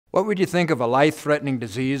What would you think of a life-threatening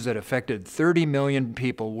disease that affected 30 million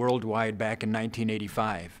people worldwide back in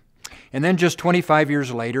 1985? And then just 25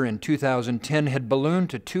 years later, in 2010, had ballooned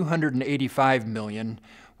to 285 million,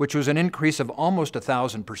 which was an increase of almost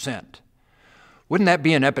 1,000%. Wouldn't that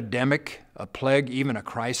be an epidemic, a plague, even a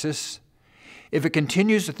crisis? If it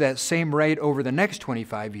continues at that same rate over the next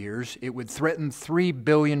 25 years, it would threaten 3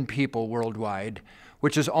 billion people worldwide,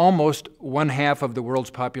 which is almost 1/2 of the world's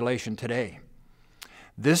population today.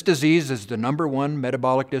 This disease is the #1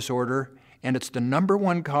 metabolic disorder, and it's the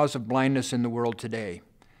 #1 cause of blindness in the world today.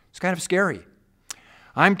 It's kind of scary.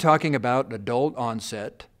 I'm talking about adult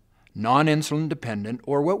onset, non-insulin dependent,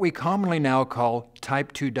 or what we commonly now call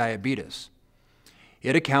type 2 diabetes.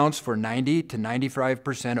 It accounts for 90 to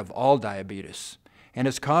 95% of all diabetes, and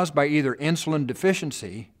is caused by either insulin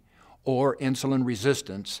deficiency or insulin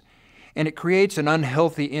resistance, and it creates an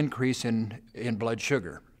unhealthy increase in blood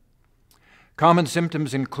sugar. Common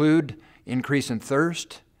symptoms include increase in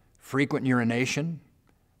thirst, frequent urination,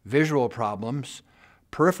 visual problems,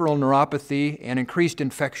 peripheral neuropathy, and increased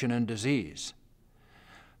infection and disease.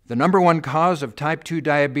 The #1 cause of type 2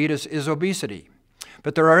 diabetes is obesity,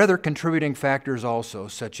 but there are other contributing factors also,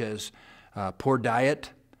 such as poor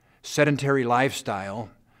diet, sedentary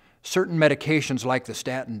lifestyle, certain medications like the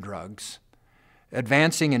statin drugs,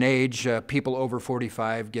 advancing in age, people over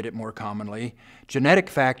 45 get it more commonly, genetic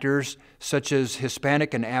factors such as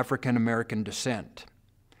Hispanic and African American descent.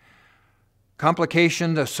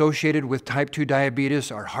 Complications associated with type 2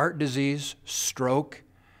 diabetes are heart disease, stroke,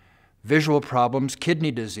 visual problems,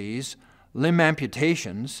 kidney disease, limb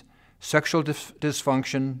amputations, sexual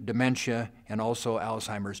dysfunction, dementia, and also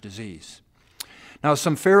Alzheimer's disease. Now,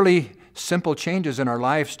 some fairly simple changes in our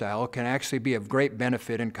lifestyle can actually be of great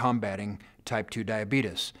benefit in combating type 2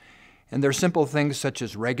 diabetes. And they're simple things such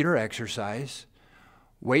as regular exercise,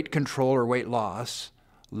 weight control or weight loss,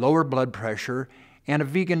 lower blood pressure, and a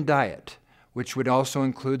vegan diet, which would also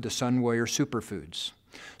include the Sunwarrior superfoods.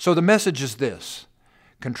 So the message is this: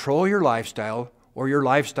 control your lifestyle, or your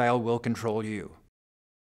lifestyle will control you.